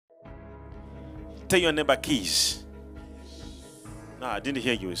Tell your neighbor keys. No, I didn't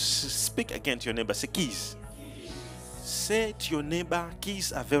hear you. Speak again to your neighbor. Say keys. Say to your neighbor,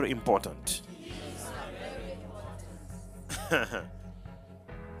 keys are very important.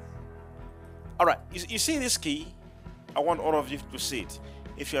 All right. You see this key? I want all of you to see it.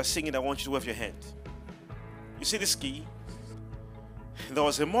 If you are singing, I want you to wave your hand. You see this key? There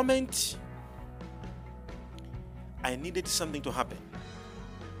was a moment I needed something to happen,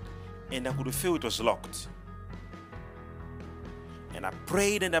 and I could feel it was locked. And I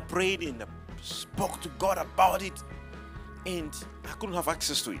prayed and I prayed and I spoke to God about it, and I couldn't have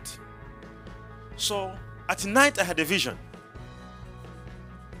access to it. So at night I had a vision.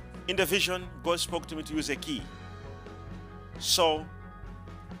 In the vision, God spoke to me to use a key. So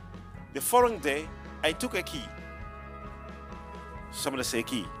the following day, I took a key. Somebody say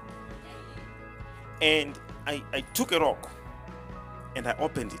key. And I took a rock and I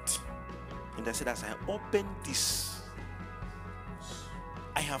opened it. And I said, as I opened this,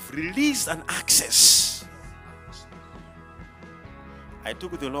 I have released an access. I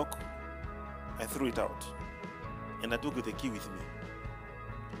took the lock, I threw it out, and I took the key with me.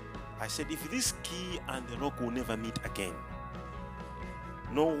 I said, if this key and the lock will never meet again,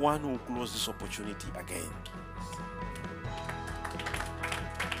 no one will close this opportunity again.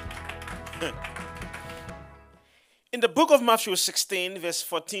 In the book of Matthew 16, verse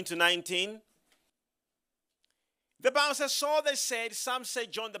 14 to 19, the Bible says, so they said, some say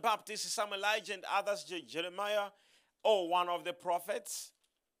John the Baptist, some Elijah, and others Jeremiah, or one of the prophets.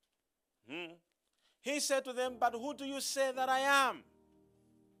 He said to them, but who do you say that I am?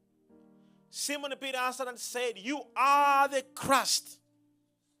 Simon Peter answered and said, you are the Christ,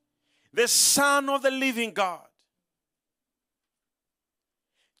 the Son of the living God.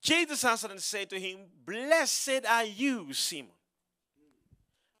 Jesus answered and said to him, blessed are you, Simon,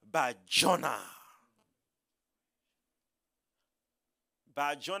 Bar-Jonah.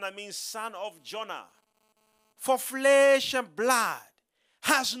 Bar-Jonah means son of Jonah. For flesh and blood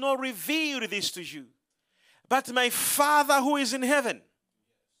has not revealed this to you, but my Father who is in heaven.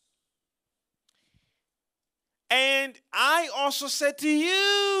 And I also said to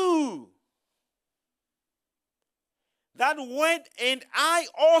you, that word, and I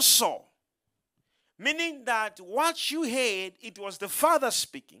also, meaning that what you heard, it was the Father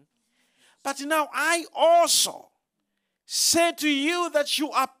speaking, but now I also say to you that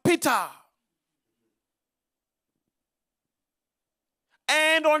you are Peter,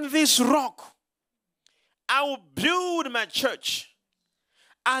 and on this rock I will build my church,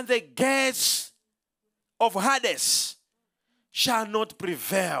 and the gates of Hades shall not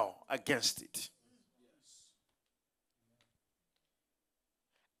prevail against it.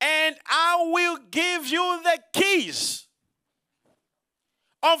 And I will give you the keys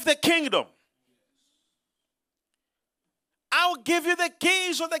of the kingdom. I will give you the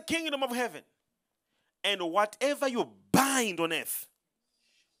keys of the kingdom of heaven. And whatever you bind on earth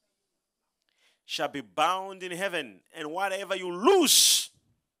shall be bound in heaven. And whatever you loose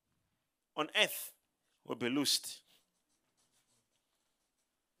on earth will be loosed.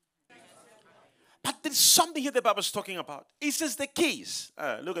 But there's something here the Bible is talking about. He says the keys.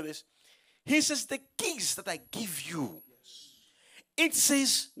 Look at this. He says the keys that I give you. It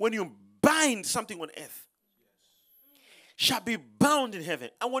says when you bind something on earth, shall be bound in heaven.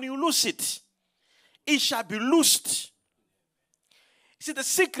 And when you loose it, it shall be loosed. See, the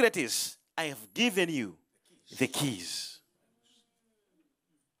secret is, I have given you the keys.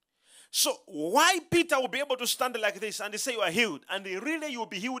 So why Peter will be able to stand like this and they say you are healed, and really you will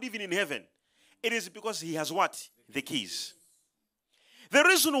be healed even in heaven? It is because he has what? The keys. The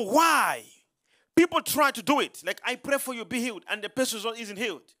reason why people try to do it, like I pray for you, be healed, and the person isn't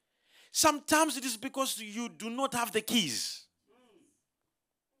healed, sometimes it is because you do not have the keys.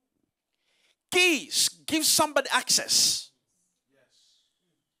 Keys give somebody access.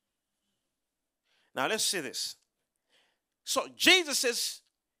 Now let's see this. So Jesus says,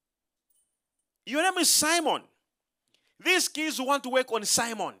 your name is Simon. These keys want to work on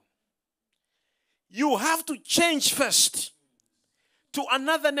Simon. You have to change first to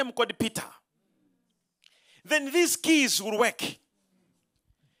another name called Peter. Then these keys will work.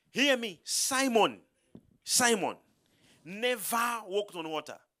 Hear me. Simon never walked on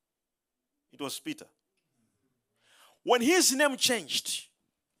water. It was Peter. When his name changed,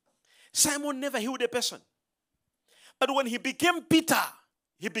 Simon never healed a person. But when he became Peter,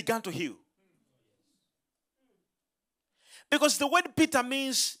 he began to heal. Because the word Peter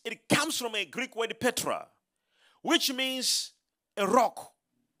means, it comes from a Greek word Petra, which means a rock.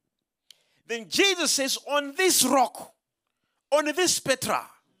 Then Jesus says, on this rock, on this Petra,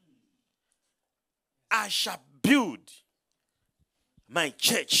 I shall build my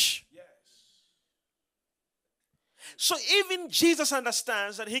church. So even Jesus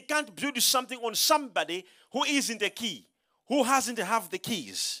understands that he can't build something on somebody who isn't the key, who hasn't have the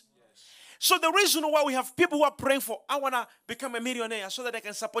keys. So the reason why we have people who are praying for, I want to become a millionaire so that I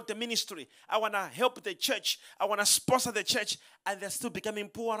can support the ministry. I want to help the church. I want to sponsor the church. And they're still becoming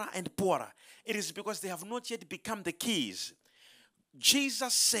poorer and poorer. It is because they have not yet become the keys.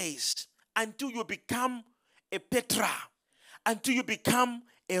 Jesus says, until you become a Petra, until you become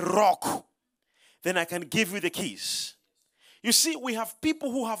a rock, then I can give you the keys. You see, we have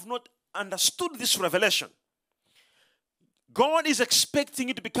people who have not understood this revelation. God is expecting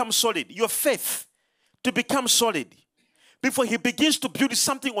you to become solid, your faith to become solid, before he begins to build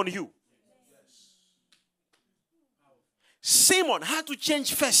something on you. Simon had to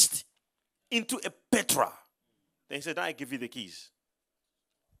change first into a Petra. Then he said, I give you the keys.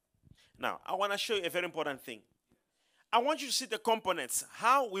 Now, I want to show you a very important thing. I want you to see the components,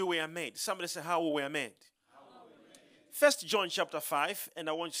 how we were made. Somebody say how we were made. 1 John chapter 5, and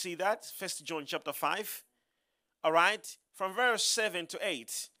I want you to see that. 1 John chapter 5. All right, from verse 7 to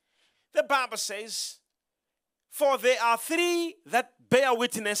 8. The Bible says, for there are three that bear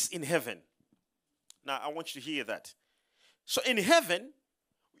witness in heaven. Now, I want you to hear that. So in heaven,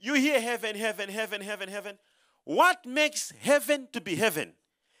 you hear heaven, heaven, heaven, heaven, heaven. What makes heaven to be heaven?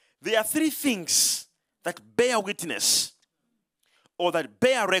 There are three things that bear witness or that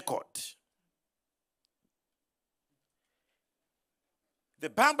bear record.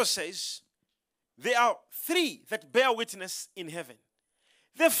 The Bible says there are three that bear witness in heaven.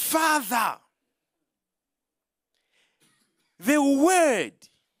 The Father, the Word,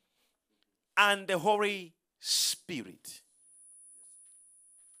 and the Holy Spirit.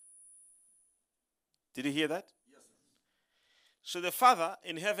 Did you hear that? Yes. So the Father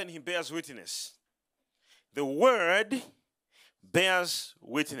in heaven, he bears witness. The Word bears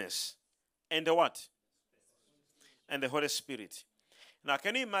witness. And the what? And the Holy Spirit. Now,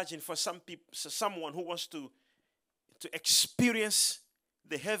 can you imagine for some people, someone who wants to experience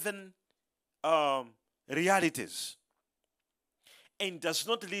the heaven realities and does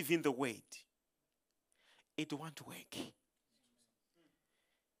not live in the Word? It won't work.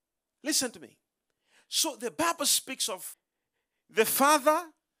 Listen to me. So the Bible speaks of the Father,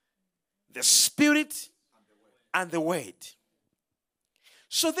 the Spirit, and the Word.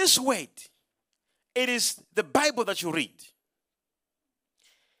 So this Word, it is the Bible that you read.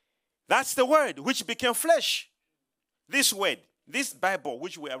 That's the Word which became flesh. This Word, this Bible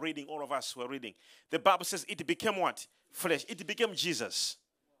which we are reading, all of us were reading, the Bible says it became what? Flesh. It became Jesus.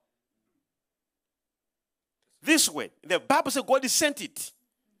 This Word, the Bible says God sent it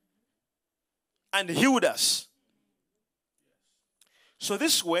and healed us. So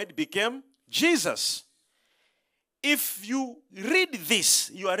this Word became Jesus. If you read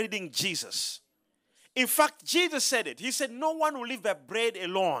this, you are reading Jesus. In fact, Jesus said it. He said, no one will live by bread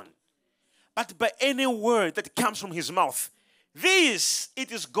alone, but by any word that comes from his mouth. This,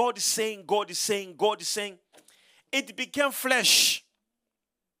 it is God is saying, God is saying, God is saying. It became flesh.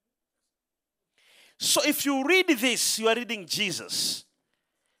 So if you read this, you are reading Jesus.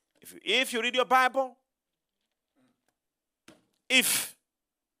 If you read your Bible,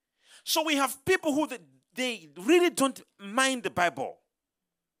 so we have people who they really don't mind the Bible.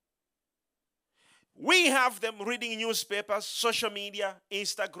 We have them reading newspapers, social media,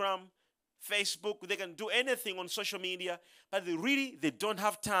 Instagram, Facebook. They can do anything on social media, but they don't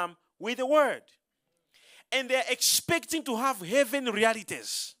have time with the Word. And they're expecting to have heaven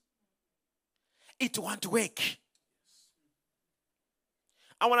realities. It won't work.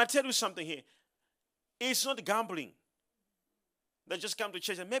 I want to tell you something here. It's not gambling. They just come to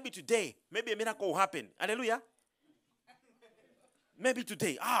church and maybe today, maybe a miracle will happen. Hallelujah. Maybe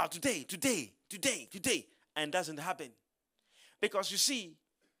today. Today. And it doesn't happen. Because you see,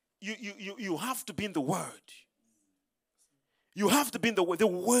 you have to be in the Word. You have to be in the Word. The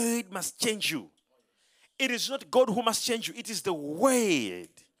Word must change you. It is not God who must change you. It is the Word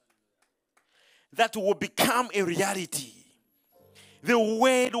that will become a reality. The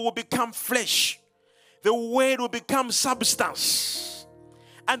Word will become flesh. The Word will become substance.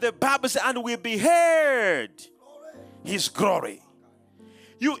 And the Bible says, and we beheld His glory.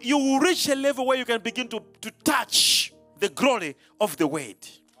 You will reach a level where you can begin to touch the glory of the Word.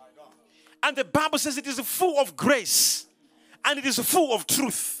 And the Bible says it is full of grace. And it is full of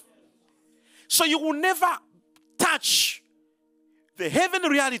truth. So you will never touch the heaven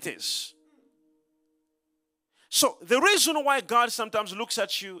realities. So the reason why God sometimes looks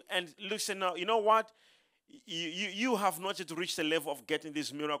at you and looks at, you know what? You have not yet reached the level of getting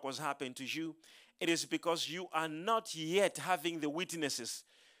these miracles happen to you. It is because you are not yet having the witnesses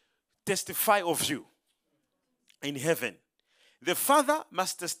testify of you in heaven. The Father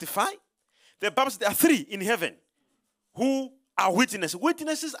must testify. The Bible says there are three in heaven who are witnesses.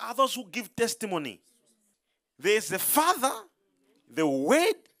 Witnesses are those who give testimony. There is the Father, the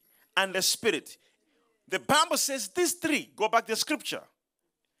Word, and the Spirit. The Bible says these three. Go back to the scripture.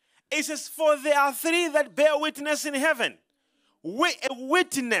 It says, for there are three that bear witness in heaven. A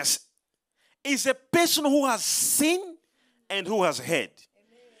witness is a person who has seen and who has heard.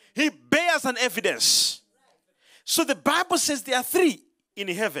 He bears an evidence. So the Bible says there are three in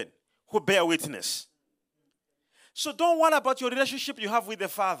heaven who bear witness. So don't worry about your relationship you have with the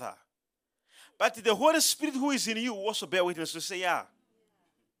Father. But the Holy Spirit who is in you will also bear witness to say, yeah.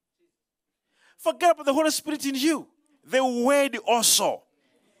 Forget about the Holy Spirit in you. The Word also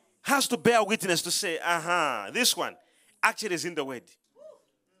has to bear witness to say, this one actually is in the Word.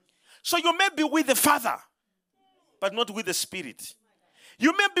 So you may be with the Father, but not with the Spirit.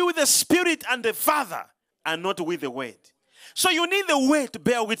 You may be with the Spirit and the Father, and not with the Word. So you need the Word to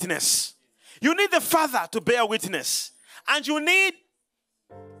bear witness. You need the Father to bear witness. And you need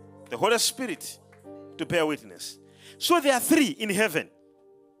the Holy Spirit to bear witness. So there are three in heaven.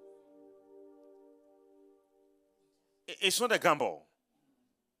 It's not a gamble.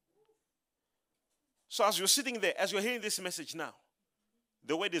 So as you're sitting there, as you're hearing this message now,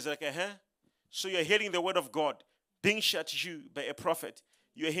 the word is like, so you're hearing the word of God being shared to you by a prophet.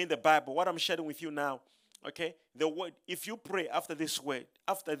 You're hearing the Bible. What I'm sharing with you now, okay? The word, if you pray after this word,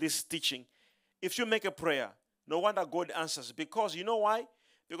 after this teaching, if you make a prayer, no wonder God answers. Because you know why?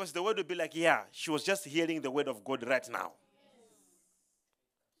 Because the word will be like, yeah, she was just hearing the word of God right now.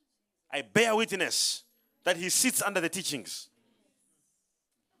 I bear witness that he sits under the teachings.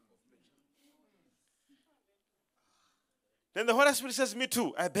 Then the Holy Spirit says, me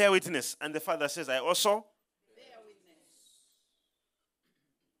too, I bear witness. And the Father says, I also bear witness.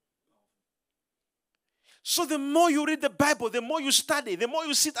 So the more you read the Bible, the more you study, the more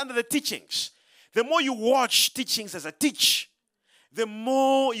you sit under the teachings, the more you watch teachings as I teach, the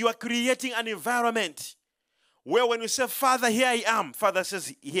more you are creating an environment where when you say, Father, here I am, Father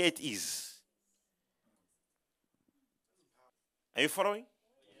says, here it is. Are you following?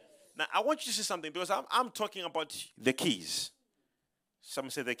 Now, I want you to see something because I'm talking about the keys. Some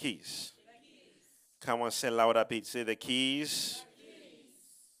say the keys. Come on, say louder, Pete. Say the keys.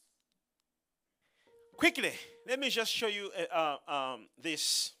 Quickly, let me just show you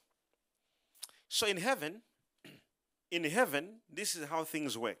this. So in heaven, this is how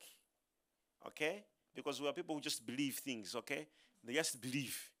things work. Okay? Because we are people who just believe things, okay? They just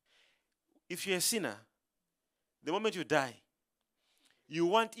believe. If you're a sinner, the moment you die, you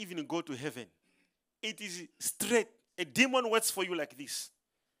won't even go to heaven. It is straight. A demon waits for you like this.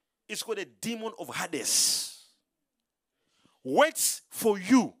 It's called a demon of Hades. Waits for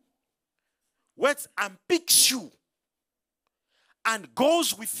you. Waits and picks you. And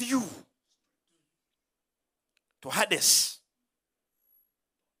goes with you to Hades.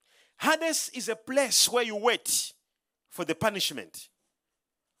 Hades is a place where you wait for the punishment.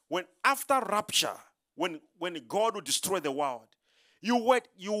 When after rapture, when God will destroy the world, you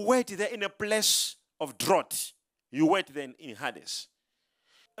wait there in a place of drought. You wait then in Hades.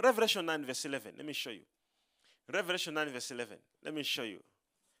 Revelation 9 verse 11. Let me show you. Revelation 9 verse 11. Let me show you.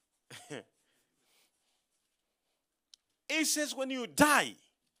 It says when you die,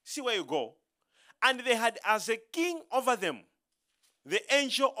 see where you go. And they had as a king over them the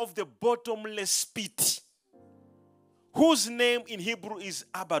angel of the bottomless pit, whose name in Hebrew is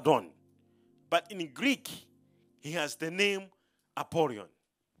Abaddon. But in Greek, he has the name Apollyon.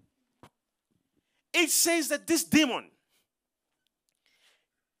 It says that this demon,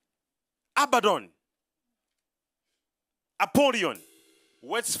 Abaddon, Apollyon,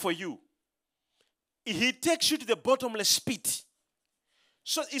 waits for you. He takes you to the bottomless pit.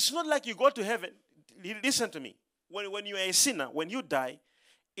 So it's not like you go to heaven. Listen to me. When you are a sinner, when you die,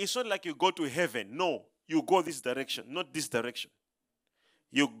 it's not like you go to heaven. No, you go this direction, not this direction.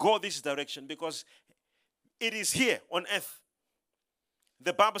 You go this direction because it is here on earth.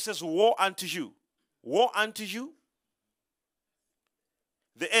 The Bible says, woe unto you. Woe unto you.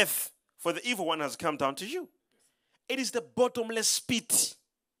 The earth, for the evil one has come down to you. It is the bottomless pit.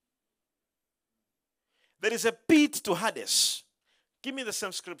 There is a pit to Hades. Give me the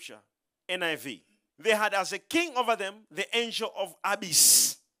same scripture, NIV. They had as a king over them the angel of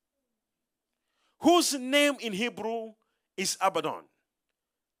Abyss, whose name in Hebrew is Abaddon,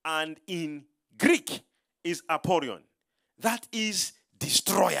 and in Greek is Apollyon. That is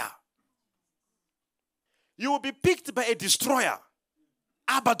destroyer. You will be picked by a destroyer,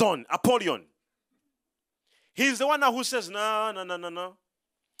 Abaddon, Apollyon. He's the one now who says, no, no, no, no, no.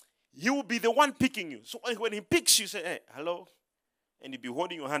 He will be the one picking you. So when he picks you, say, hey, hello. And he'll be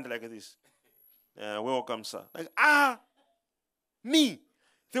holding your hand like this. Welcome, sir. Like, me.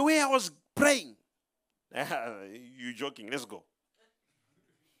 The way I was praying. You joking. Let's go.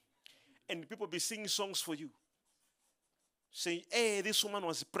 And people be singing songs for you. Saying, hey, this woman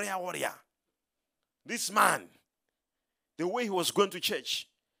was a prayer warrior. This man. The way he was going to church.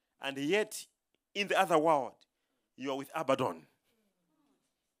 And yet, in the other world, you are with Abaddon.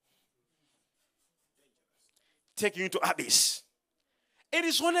 Taking you to abyss. It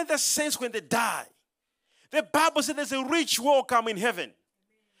is only the saints when they die. The Bible says there's a rich welcome in heaven.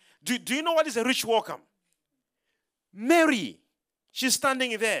 Do you know what is a rich welcome? Mary, she's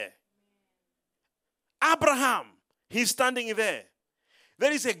standing there. Abraham, he's standing there.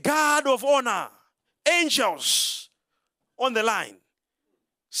 There is a guard of honor. Angels on the line.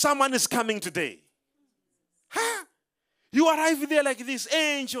 Someone is coming today. Huh? You arrive there like this.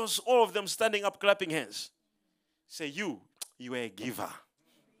 Angels, all of them standing up, clapping hands. Say, you are a giver.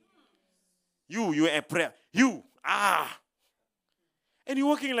 You are a prayer. And you're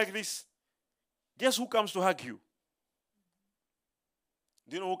walking like this. Guess who comes to hug you?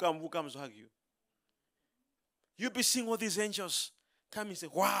 Do you know who comes to hug you? You'll be seeing all these angels come and say,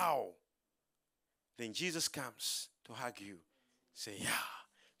 wow. Then Jesus comes to hug you. Say, yeah.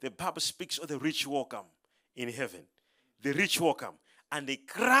 The Bible speaks of the rich welcome in heaven. The rich welcome. And the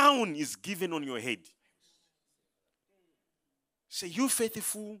crown is given on your head. Say, you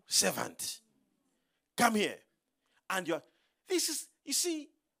faithful servant. Come here. And you see,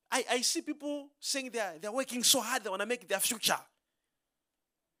 I see people saying they're working so hard, they want to make their future.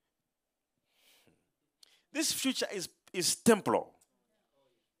 This future is temporal.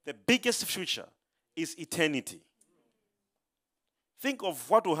 The biggest future is eternity. Think of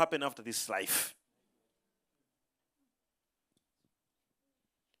what will happen after this life.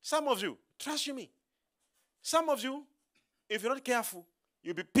 Some of you, trust you me, some of you, if you're not careful,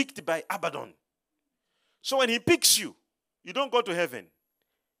 you'll be picked by Abaddon. So when he picks you, you don't go to heaven.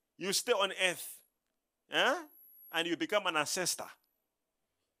 You stay on earth. And you become an ancestor.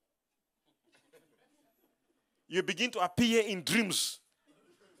 You begin to appear in dreams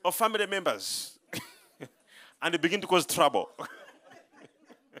of family members. And you begin to cause trouble.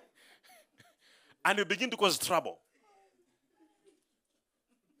 And you begin to cause trouble.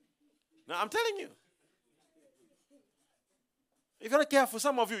 Now I'm telling you. If you're not careful,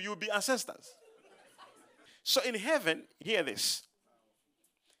 some of you, you'll be ancestors. So in heaven, hear this.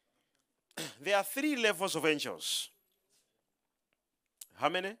 There are 3 levels of angels. How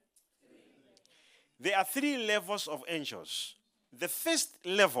many? There are 3 levels of angels. The first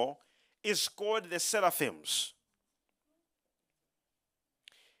level is called the seraphims.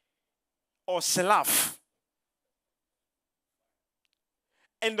 Or seraph.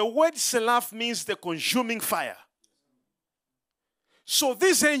 And the word seraph means the consuming fire. So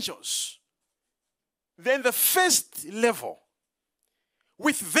these angels, then the first level,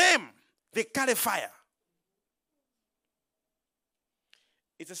 with them, they carry fire.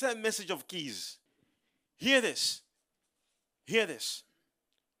 It's the same message of keys. Hear this. Hear this.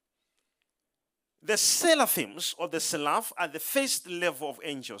 The seraphims or the seraph are the first level of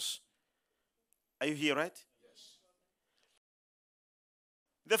angels. Are you here, right? Yes.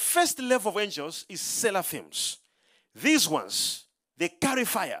 The first level of angels is seraphims. These ones, they carry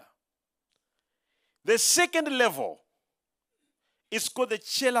fire. The second level is called the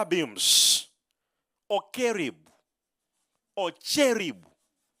cherubims or cherub or cherub.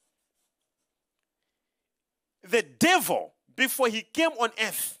 The devil, before he came on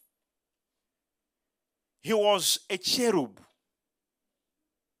earth, he was a cherub.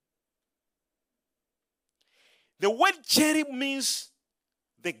 The word cherub means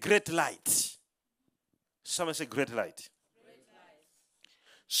the great light. Someone say great light. Great light.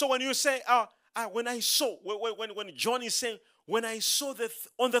 So when you say, when I saw, when John is saying, when I saw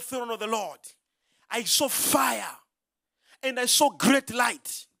on the throne of the Lord, I saw fire and I saw great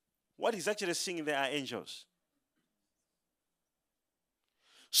light. What he's actually seeing there are angels.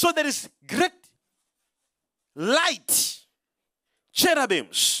 So there is great light,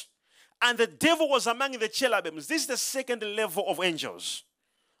 cherubims, and the devil was among the cherubims. This is the second level of angels,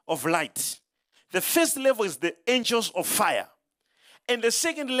 of light. The first level is the angels of fire. And the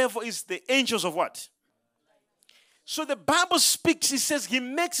second level is the angels of what? So the Bible speaks, it says he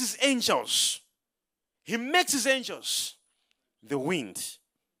makes his angels. He makes his angels the wind.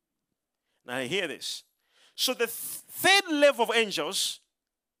 Now hear this. So the third level of angels,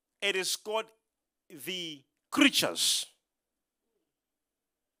 it is called the creatures.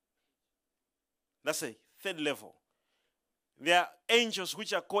 That's a Third level. There are angels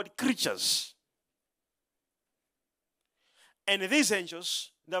which are called creatures. And these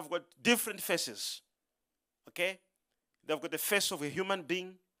angels, they've got different faces. Okay? They've got the face of a human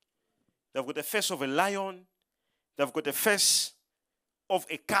being. They've got the face of a lion. They've got the face of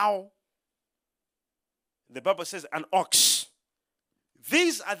a cow. The Bible says an ox.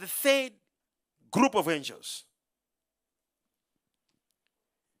 These are the third group of angels.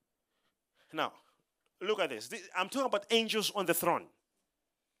 Now, look at this. I'm talking about angels on the throne.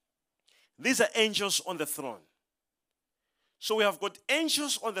 These are angels on the throne. So we have got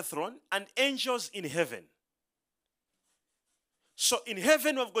angels on the throne and angels in heaven. So in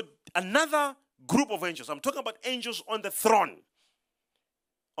heaven, we've got another group of angels. I'm talking about angels on the throne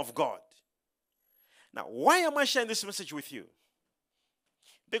of God. Now, why am I sharing this message with you?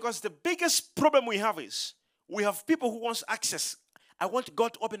 Because the biggest problem we have is we have people who want access. I want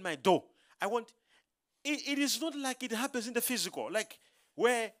God to open my door. It is not like it happens in the physical. Like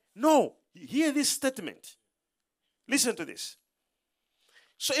where, no, hear this statement. Listen to this.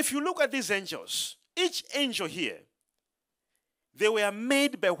 So if you look at these angels, each angel here, they were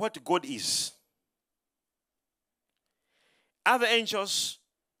made by what God is. Other angels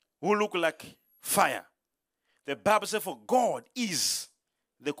who look like fire. The Bible says, for God is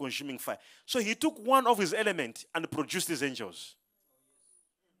the consuming fire. So he took one of his elements and produced these angels.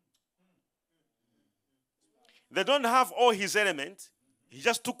 They don't have all his elements. He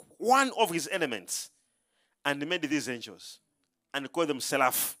just took one of his elements and made these angels and called them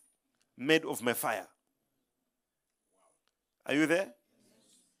Seraph, made of my fire. Are you there?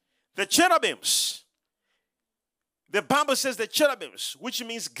 The cherubims. The Bible says the cherubims, which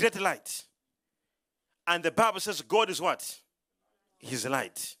means great light. And the Bible says God is what? His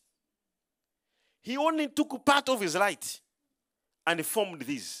light. He only took part of his light and he formed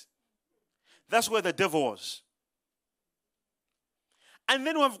these. That's where the devil was. And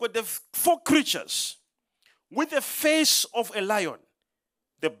then we've got the four creatures with the face of a lion.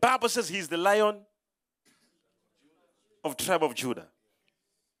 The Bible says he's the lion of the tribe of Judah.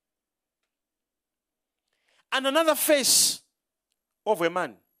 And another face of a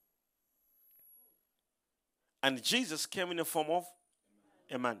man. And Jesus came in the form of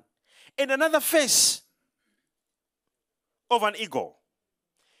a man. And another face of an eagle.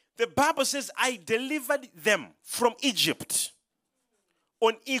 The Bible says, I delivered them from Egypt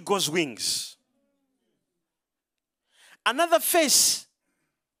on eagle's wings. Another face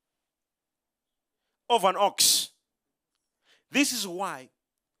of an ox. This is why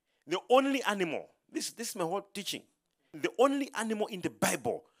the only animal, this is my whole teaching, the only animal in the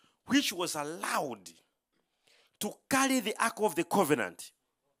Bible which was allowed to carry the Ark of the Covenant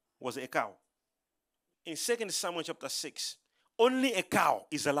was a cow. In 2 Samuel chapter 6, only a cow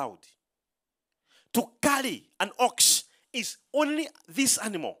is allowed. To carry an ox is only this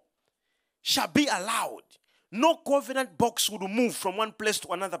animal shall be allowed. No covenant box would move from one place to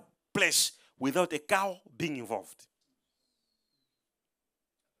another place without a cow being involved.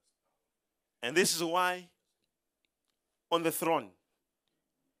 And this is why on the throne,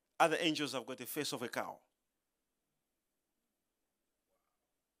 other angels have got the face of a cow.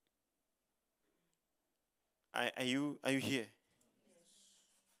 Are you here?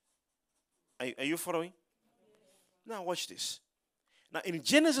 Are you following? Now watch this. Now in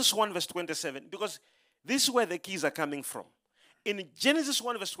Genesis 1 verse 27, because this is where the keys are coming from. In Genesis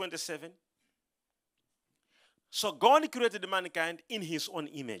 1 verse 27, so God created mankind in his own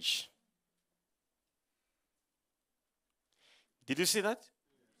image. Did you see that?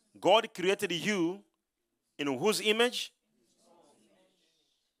 God created you in whose image?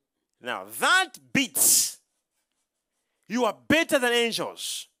 Now that beats. You are better than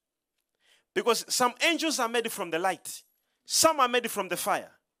angels. Because some angels are made from the light. Some are made from the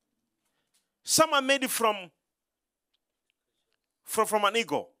fire. Some are made from an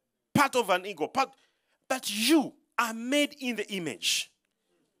eagle. Part of an eagle. But you are made in the image.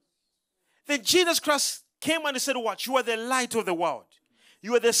 Then Jesus Christ came and he said, what? You are the light of the world.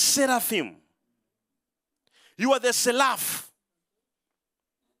 You are the seraphim. You are the seraph.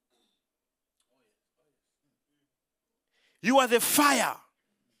 You are the fire.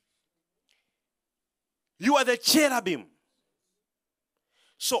 You are the cherubim.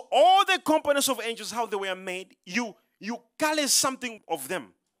 So all the components of angels, how they were made, you carry something of them.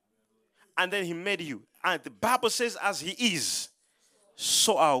 And then he made you. And the Bible says, as he is,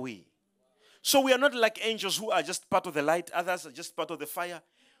 so are we. So we are not like angels who are just part of the light, others are just part of the fire.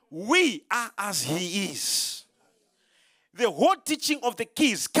 We are as he is. The whole teaching of the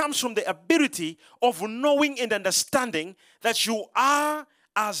keys comes from the ability of knowing and understanding that you are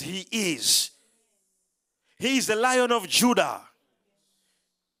as he is. He is the Lion of Judah.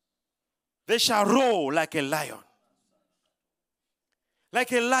 They shall roar like a lion.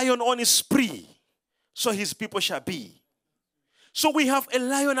 Like a lion on his spree, so his people shall be. So we have a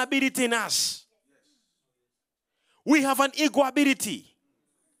lion ability in us. We have an eagle ability.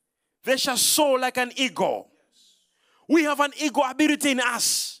 They shall soar like an eagle. We have an eagle ability in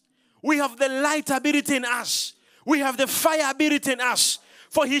us. We have the light ability in us. We have the fire ability in us.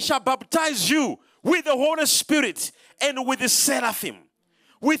 For he shall baptize you with the Holy Spirit and with the seraphim,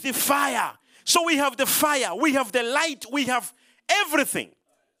 with the fire. So we have the fire, we have the light, we have everything.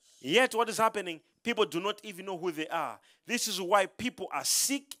 Yet what is happening? People do not even know who they are. This is why people are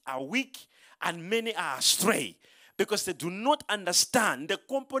sick, are weak, and many are astray. Because they do not understand the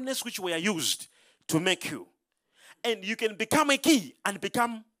components which were used to make you. And you can become a key and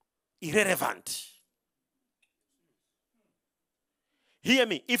become irrelevant. Hear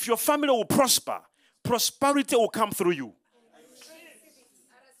me. If your family will prosper, prosperity will come through you.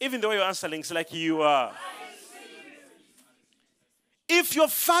 Even the way you're answering is like you are. If your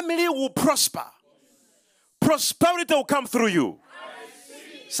family will prosper, prosperity will come through you.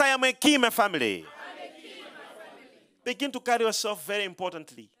 Say, I'm a key in my family. Begin to carry yourself very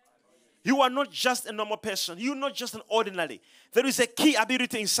importantly. You are not just a normal person. You're not just an ordinary. There is a key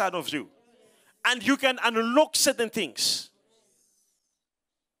ability inside of you. And you can unlock certain things.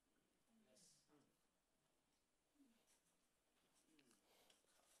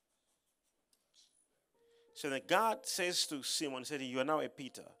 So then God says to Simon, said, you are now a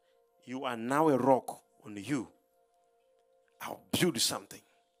Peter. You are now a rock on you. I'll build something.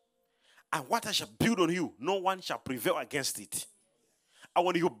 And what I shall build on you, no one shall prevail against it. And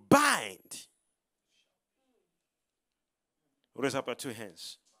when you bind, raise up your two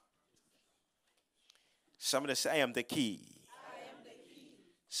hands. Somebody say, I am the key.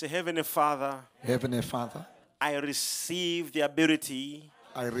 Say, Heavenly Father. Heavenly Father. I receive the ability.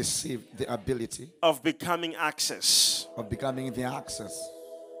 I receive the ability of becoming access. Of becoming the access.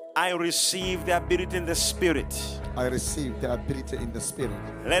 I receive the ability in the Spirit. I receive the ability in the Spirit.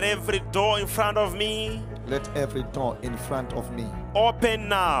 Let every door in front of me. Let every door in front of me. Open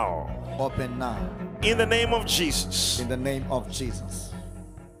now. Open now. In the name of Jesus. In the name of Jesus.